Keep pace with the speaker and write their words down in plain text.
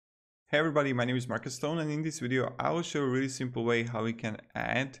Hey everybody, my name is Marcus Stone, and in this video I will show a really simple way how you can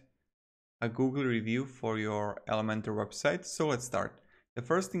add a Google review for your Elementor website. So let's start. The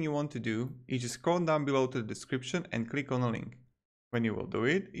first thing you want to do is just scroll down below to the description and click on a link. When you will do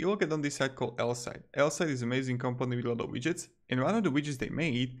it, you will get on this site called Elsite. Elsite is an amazing company with a lot of widgets, and one of the widgets they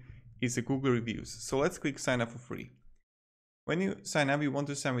made is the Google reviews. So let's click sign up for free. When you sign up, you want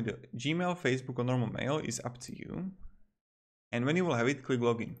to sign with the Gmail, Facebook or normal mail, is up to you. And when you will have it, click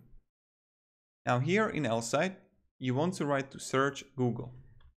login. Now here in Elsite, you want to write to search Google.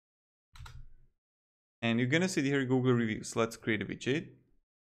 And you're gonna see here Google reviews. Let's create a widget.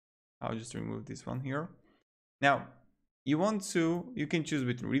 I'll just remove this one here. Now, you can choose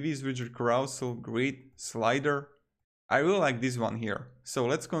between reviews, widget, carousel, grid, slider. I really like this one here. So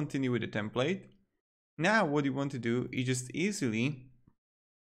let's continue with the template. Now what you want to do is just easily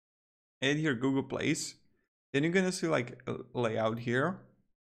add your Google Place. Then you're gonna see like a layout here.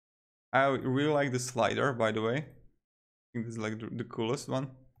 I really like the slider, by the way. I think this is like the coolest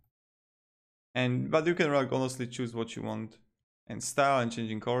one. But you can like honestly choose what you want and style and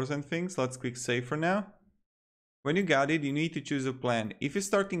changing colors and things. Let's click save for now. When you got it, you need to choose a plan. If you're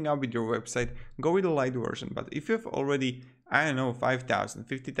starting out with your website, go with the light version. But if you have already, I don't know, 5,000,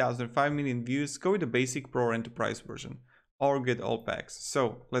 50,000, 5 million views, go with the basic pro or enterprise version or get all packs.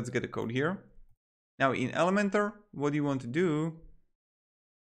 So let's get a code here. Now in Elementor, what you want to do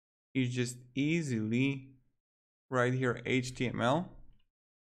is just easily write here HTML,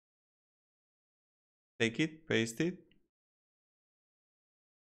 take it, paste it,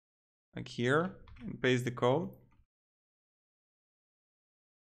 like here, and paste the code.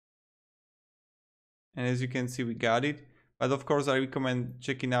 And as you can see, we got it. But of course, I recommend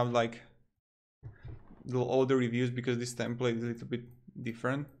checking out like all the reviews because this template is a little bit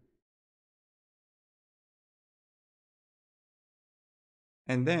different.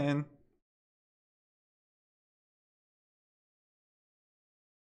 And then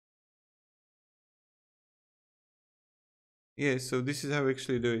yeah, so this is how we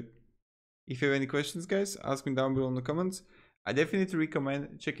actually do it. If you have any questions, guys, ask me down below in the comments. I definitely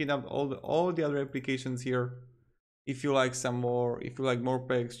recommend checking out all the other applications here. If you like more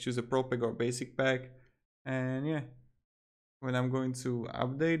packs, choose a pro pack or basic pack. And yeah, when I'm going to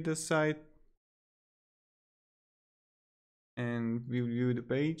update the site and view the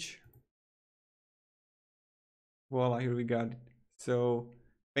page, voila, here we got it. So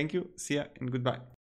thank you, see ya, and goodbye.